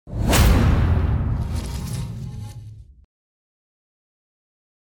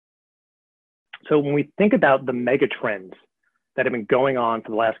So when we think about the mega trends that have been going on for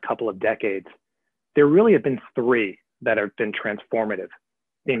the last couple of decades, there really have been three that have been transformative.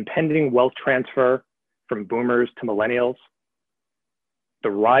 The impending wealth transfer from boomers to millennials,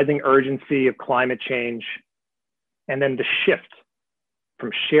 the rising urgency of climate change, and then the shift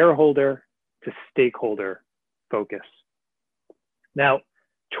from shareholder to stakeholder focus. Now,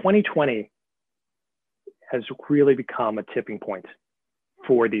 2020 has really become a tipping point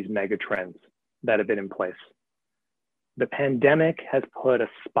for these mega trends that have been in place. The pandemic has put a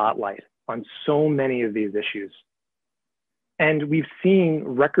spotlight on so many of these issues. And we've seen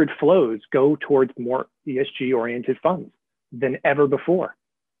record flows go towards more ESG-oriented funds than ever before.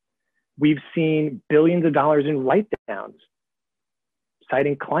 We've seen billions of dollars in write-downs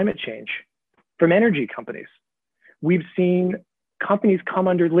citing climate change from energy companies. We've seen companies come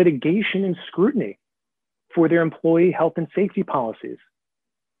under litigation and scrutiny for their employee health and safety policies.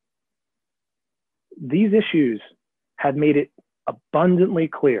 These issues have made it abundantly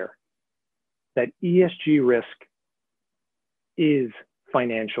clear that ESG risk is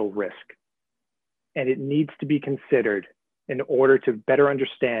financial risk, and it needs to be considered in order to better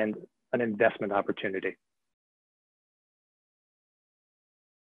understand an investment opportunity.